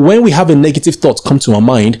 And when we have a negative thought come to our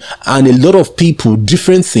mind, and a lot of people,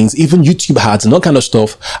 different things, even YouTube ads and all kind of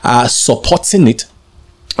stuff, are supporting it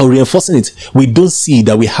or reinforcing it, we don't see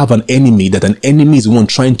that we have an enemy, that an enemy is one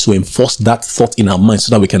trying to enforce that thought in our mind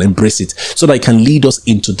so that we can embrace it, so that it can lead us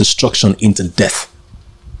into destruction, into death.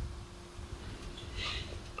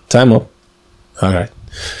 Time up. All right.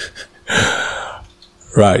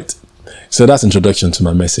 Right. So that's introduction to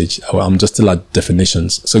my message. I'm just still at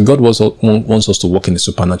definitions. So God wants us to walk in the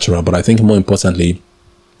supernatural, but I think more importantly,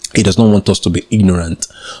 He does not want us to be ignorant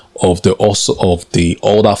of the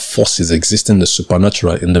other forces existing in the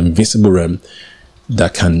supernatural, in the invisible realm,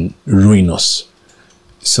 that can ruin us.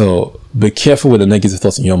 So be careful with the negative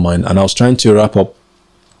thoughts in your mind. And I was trying to wrap up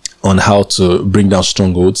on how to bring down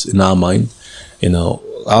strongholds in our mind.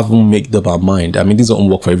 I haven't made up our mind. I mean, these are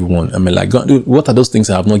homework for everyone. I mean, like, God, what are those things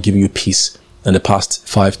that have not given you peace in the past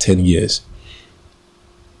 5-10 years?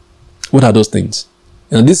 What are those things?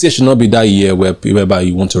 This year should not be that year whereby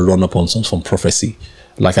you want to run up on some prophecy.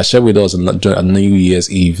 Like I shared with us on New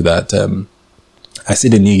Year's Eve that I see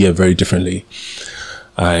the new year very differently.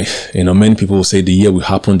 Many people will say the year will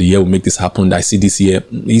happen, the year will make this happen. I see this year.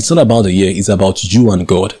 It's not about the year. It's about you and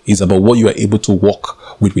God. It's about what you are able to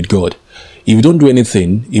walk with God. If you don't do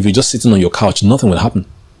anything, if you're just sitting on your couch, nothing will happen.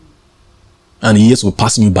 And the years will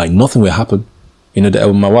pass you by, nothing will happen.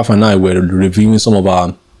 My wife and I were reviewing some of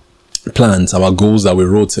our plans, our goals that we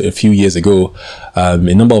wrote a few years ago. A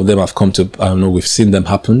number of them have come to, we've seen them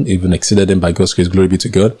happen, even exceeded them by God's grace, glory be to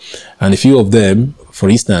God. And a few of them, for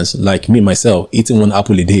instance, like me, myself, eating 1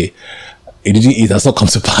 apple a day, it has not come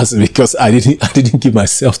to pass because I didn't give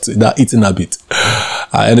myself to that eating habit.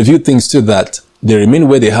 And a few things too that they remain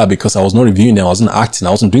where they are because I was not reviewing them, I wasn't acting,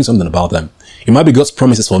 I wasn't doing something about them. It might be God's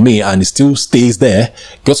promises for me and it still stays there.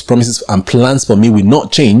 God's promises and plans for me will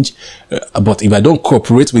not change. But if I don't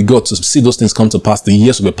cooperate with God to see those things come to pass, the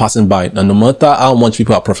years will be passing by. And no matter how much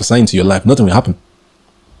people are prophesying to your life, nothing will happen.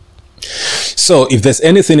 So if there's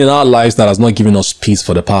anything in our lives that has not given us peace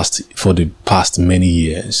for the past many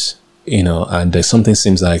years, and there's something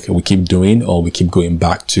seems like we keep doing or we keep going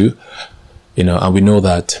back to, and we know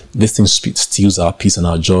that this thing steals our peace and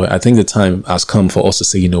our joy, I think the time has come for us to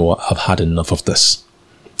say, what, I've had enough of this.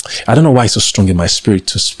 I don't know why it's so strong in my spirit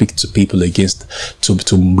to speak to people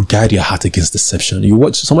to guide your heart against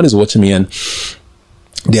deception. Somebody's watching me and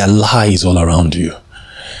there are lies all around you.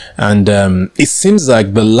 And it seems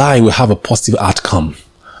like the lie will have a positive outcome.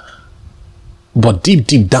 But deep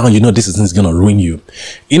down, this is going to ruin you.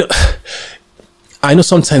 I know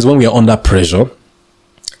sometimes when we are under pressure,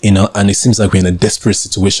 and it seems like we're in a desperate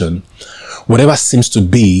situation, whatever seems to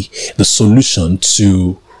be the solution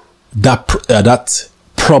to that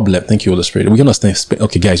problem. Thank you, Holy Spirit. We're going to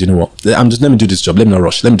okay, guys, you know what? Let me do this job. Let me not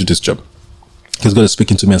rush. Let me do this job. Because God is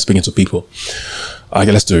speaking to me and speaking to people.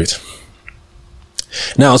 Okay, let's do it.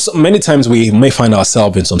 Now, so many times we may find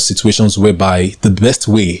ourselves in some situations whereby the best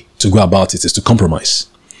way to go about it is to compromise.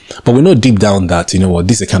 But we know deep down that,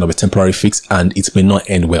 this is a kind of a temporary fix and it may not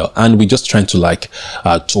end well. And we're just trying to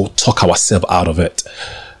to talk ourselves out of it.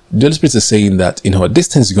 The Holy Spirit is saying that, this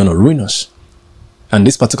thing is going to ruin us. And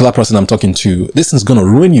this particular person I'm talking to, this thing's going to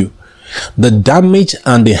ruin you. The damage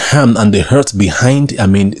and the harm and the hurt behind,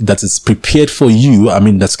 that is prepared for you,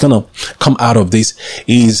 that's going to come out of this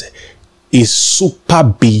is super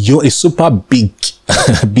big,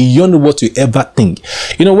 beyond what you ever think.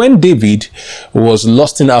 When David was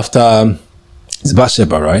lusting after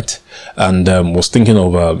Bathsheba, right? And was thinking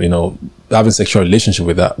of, having sexual relationship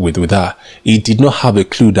with her, he did not have a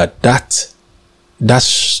clue that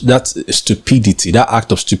stupidity, that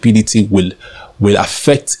act of stupidity will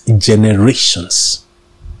affect generations.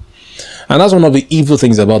 And that's one of the evil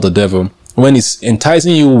things about the devil. When he's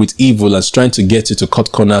enticing you with evil and trying to get you to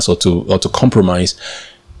cut corners or to compromise,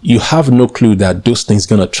 you have no clue that those things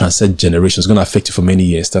going to transcend generations, going to affect you for many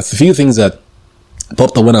years. That's a few things that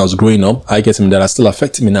popped up when I was growing up, that are still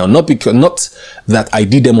affecting me now. Not that I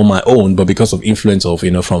did them on my own, but because of influence of,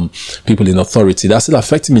 from people in authority, that's still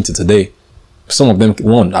affecting me to today. Some of them,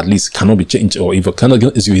 one, at least cannot be changed, or if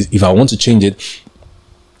I want to change it,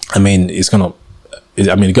 it's going to,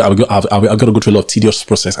 I've got to go through a lot of tedious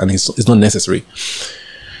process and it's not necessary.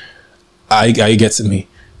 I get me.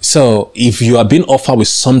 So if you are being offered with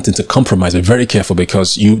something to compromise, be very careful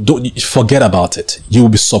because you forget about it. You will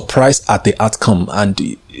be surprised at the outcome and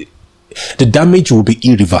the damage will be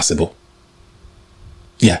irreversible.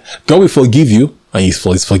 Yeah, God will forgive you and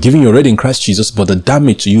He's forgiving you already in Christ Jesus, but the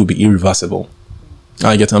damage to you will be irreversible.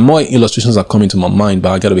 I get more illustrations are coming to my mind,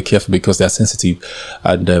 but I got to be careful because they are sensitive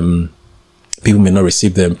and people may not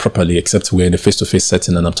receive them properly, except we're in a face-to-face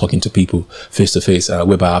setting and I'm talking to people face-to-face,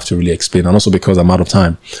 whereby I have to really explain, and also because I'm out of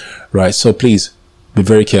time, right? So please be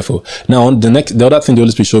very careful. Now, the other thing the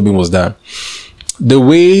Holy Spirit showed me was that the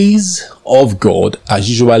ways of God are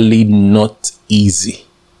usually not easy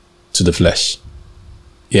to the flesh.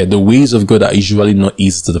 Yeah, the ways of God are usually not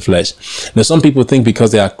easy to the flesh. Now, some people think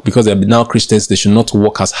because they are now Christians, they should not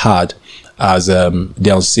work as hard as their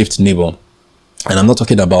unsaved neighbor. And I'm not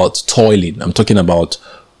talking about toiling. I'm talking about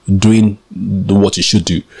doing what you should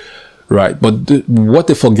do, right? But what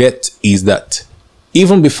they forget is that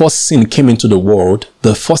even before sin came into the world,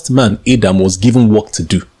 the first man, Adam, was given work to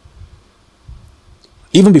do.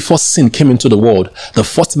 Even before sin came into the world, the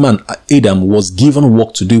first man, Adam, was given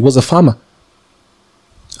work to do. He was a farmer.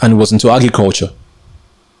 and he was into agriculture.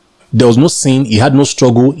 There was no sin. He had no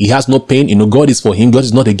struggle. He has no pain. God is for him. God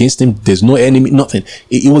is not against him. There's no enemy, nothing.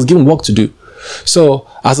 He was given work to do. So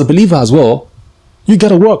as a believer as well, you got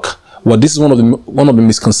to work. Well, this is one of the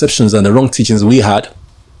misconceptions and the wrong teachings we had.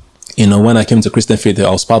 When I came to Christian faith, I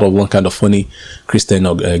was part of one kind of funny Christian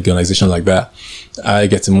organization like that. I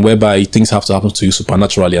get him whereby things have to happen to you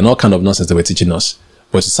supernaturally and all kind of nonsense they were teaching us.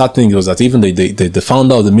 But the sad thing was that even the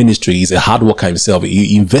founder of the ministry is a hard worker himself.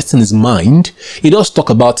 He invests in his mind. He does talk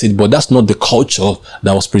about it, but that's not the culture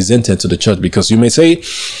that was presented to the church. Because you may say,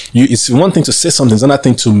 it's one thing to say something, it's another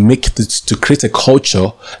thing to create a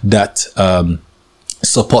culture that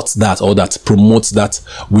supports that or that promotes that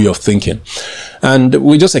way of thinking. And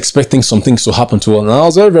we're just expecting some things to happen to us. And I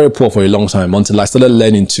was very, very poor for a long time until I started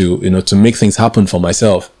learning to make things happen for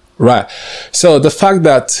myself. Right. So the fact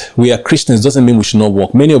that we are Christians doesn't mean we should not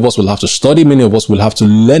work. Many of us will have to study. Many of us will have to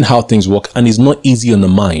learn how things work. And it's not easy on the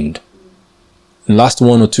mind. In the last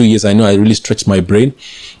 1 or 2 years, I know I really stretched my brain.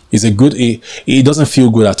 It doesn't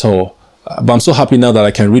feel good at all. But I'm so happy now that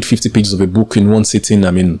I can read 50 pages of a book in one sitting.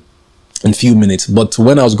 In a few minutes. But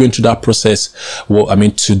when I was going through that process,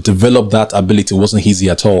 to develop that ability wasn't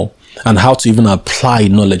easy at all. And how to even apply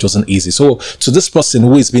knowledge wasn't easy. So to this person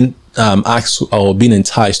who has been asked or been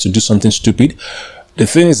enticed to do something stupid, the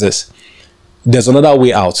thing is this: there's another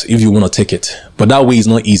way out if you want to take it, but that way is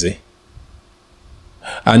not easy.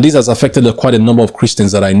 And this has affected quite a number of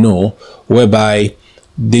Christians that I know, whereby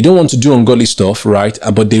they don't want to do ungodly stuff, right?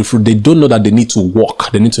 But they don't know that they need to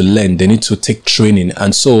walk, they need to learn, they need to take training,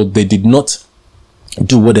 and so they did not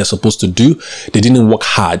do what they're supposed to do. They didn't work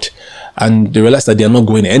hard, and they realize that they are not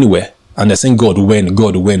going anywhere. And they're saying, God, when?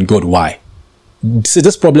 God, when? God, why? See,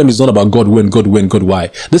 this problem is not about God, when? God, when? God,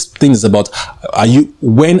 why? This thing is about,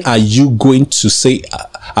 when are you going to say,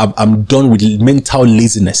 I'm done with mental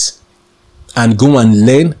laziness, and go and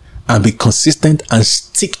learn and be consistent and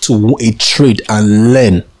stick to a trade and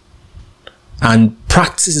learn and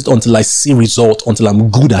practice it until I see result, until I'm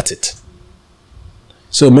good at it.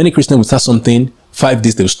 So many Christians will start something, 5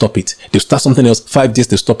 days they'll stop it. They'll start something else, 5 days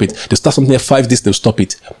they'll stop it. They'll start something else, 5 days they'll stop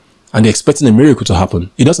it. And they're expecting a miracle to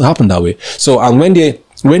happen. It doesn't happen that way. So, and when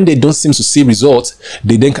they don't seem to see results,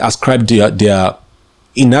 they then ascribe their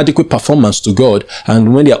inadequate performance to God.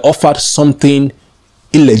 And when they are offered something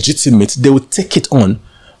illegitimate, they will take it on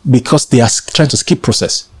because they are trying to skip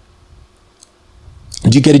process.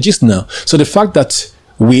 Do you get the gist now? So the fact that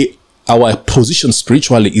our position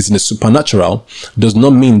spiritually is in the supernatural does not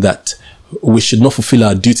mean that we should not fulfill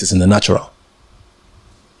our duties in the natural.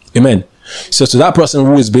 Amen. So to that person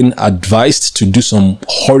who has been advised to do some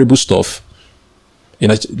horrible stuff,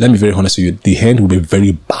 let me be very honest with you, the end will be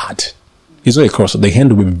very bad. It's not a curse. The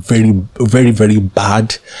end will be very, very, very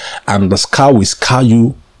bad, and the scar will scar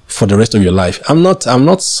you for the rest of your life. I'm not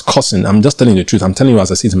cursing. I'm just telling you the truth. I'm telling you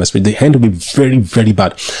as I see it in my spirit. The end will be very, very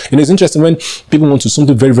bad. It's interesting when people want to do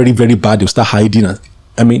something very, very, very bad, they'll start hiding.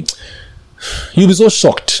 You'll be so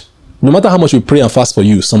shocked. No matter how much we pray and fast for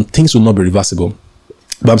you, some things will not be reversible.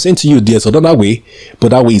 But I'm saying to you, there's another way, but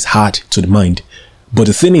that way is hard to the mind. But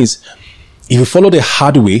the thing is, if you follow the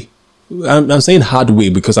hard way, I'm saying hard way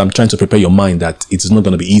because I'm trying to prepare your mind that it is not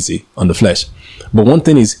going to be easy on the flesh. But one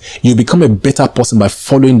thing is, you become a better person by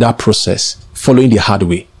following that process, following the hard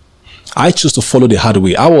way. I choose to follow the hard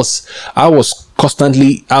way. I was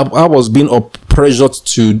being pressured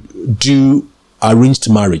to do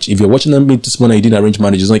arranged marriage. If you're watching me this morning, you did arranged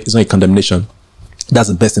marriage, it's not a condemnation. That's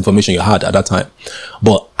the best information you had at that time.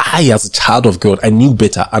 But I, as a child of God, I knew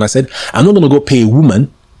better. And I said, I'm not going to go pay a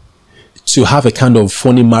woman to have a kind of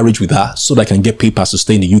funny marriage with her so that I can get papers to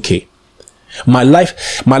stay in the UK. My life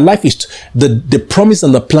is, the promise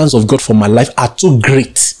and the plans of God for my life are too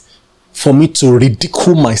great for me to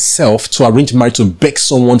ridicule myself to arrange marriage, to beg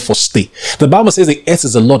someone for stay. The Bible says the earth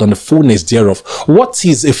is the Lord and the fullness thereof. What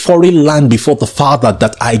is a foreign land before the Father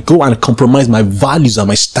that I go and compromise my values and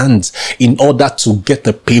my stands in order to get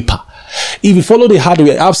the paper? If you follow the hard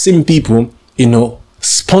way, I've seen people,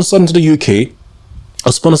 sponsored into the UK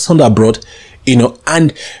or sponsored abroad,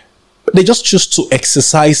 and they just choose to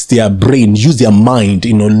exercise their brain, use their mind,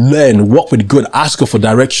 learn, work with God, ask God for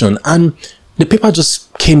direction, and the paper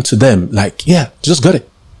just came to them like, yeah, just got it.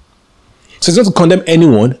 So it's not to condemn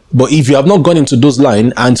anyone, but if you have not gone into those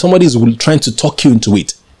lines and somebody is trying to talk you into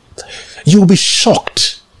it, you will be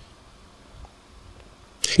shocked.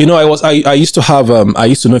 I used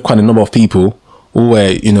to know quite a number of people who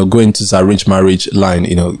were, going to this arranged marriage line,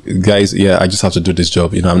 guys, yeah, I just have to do this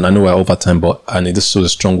job. I know we're over time, and it is so a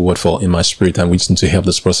strong word for in my spirit, and we just need to help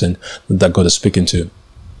this person that God is speaking to.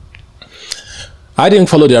 I didn't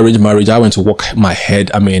follow the arranged marriage. I went to work my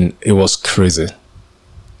head. It was crazy.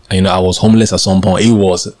 And, I was homeless at some point. It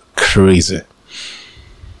was crazy.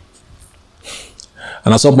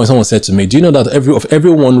 And at some point, someone said to me, do you know that of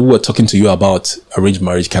everyone who are talking to you about arranged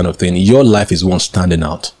marriage kind of thing, your life is one standing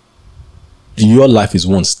out. Your life is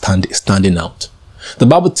one standing out. The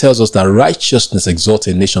Bible tells us that righteousness exalts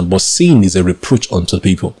a nation, but sin is a reproach unto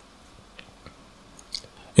people.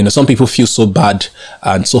 Some people feel so bad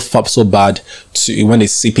and so bad when they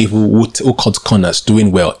see people who cut corners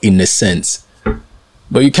doing well, in a sense.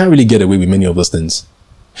 But you can't really get away with many of those things.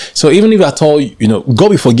 So even if at all, God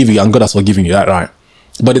will forgive you and God has forgiven you, right?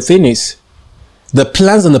 But the thing is, the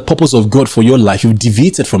plans and the purpose of God for your life, you've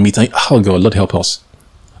deviated from it. And, oh God, Lord help us.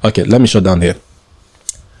 Okay, let me shut down here.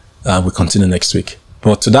 We'll continue next week.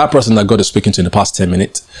 But to that person that God is speaking to in the past 10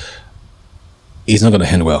 minutes, it's not going to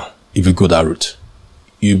end well if you go that route.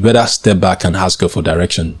 You better step back and ask God for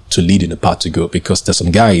direction to lead in the path to go, because there's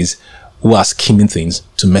some guys who are scheming things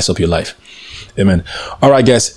to mess up your life. Amen. All right, guys.